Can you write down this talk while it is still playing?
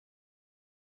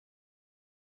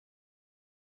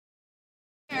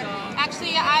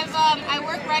actually, I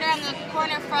work right around the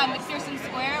corner from McPherson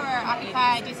Square where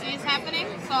Occupy DC is happening.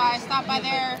 So I stopped by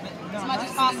there as much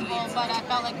as possible, but I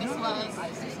felt like this was,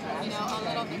 a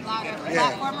little bit louder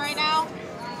platform right now,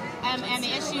 and the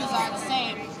issues are the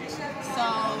same. So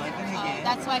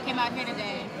that's why I came out here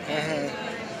today.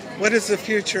 What does the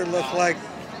future look like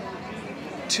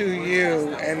to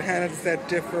you, and how does that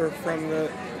differ from the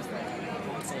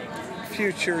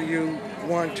future you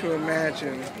want to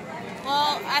imagine?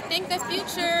 Well, I think the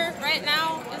future right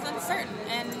now is uncertain,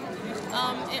 and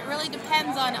it really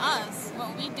depends on us,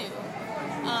 what we do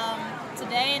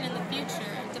today and in the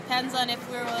future. It depends on if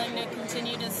we're willing to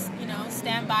continue to,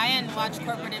 stand by and watch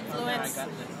corporate influence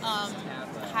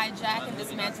hijack and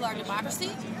dismantle our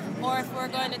democracy, or if we're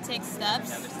going to take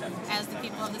steps as the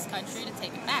people of this country to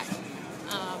take it back.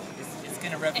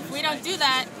 If we don't do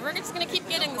that, we're just going to keep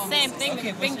getting the same thing that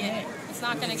we've been getting. It's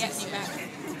not going to get any better.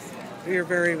 You're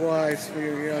very wise for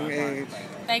your young age.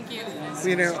 Thank you.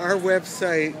 Our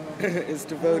website is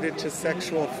devoted to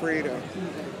sexual freedom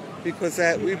because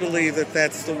we believe that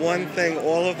that's the one thing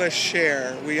all of us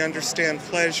share. We understand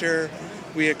pleasure.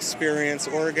 We experience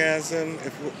orgasm.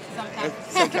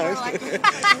 Sometimes.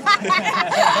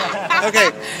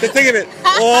 Okay, but think of it.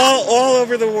 All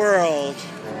over the world,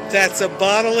 that's a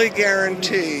bodily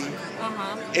guarantee.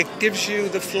 It gives you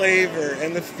the flavor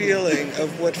and the feeling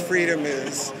of what freedom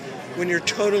is when you're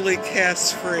totally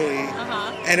cast-free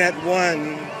and at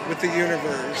one with the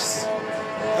universe.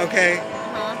 Okay?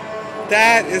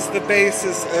 That is the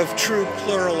basis of true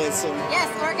pluralism. Yes,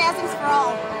 orgasms for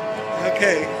all.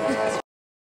 Okay.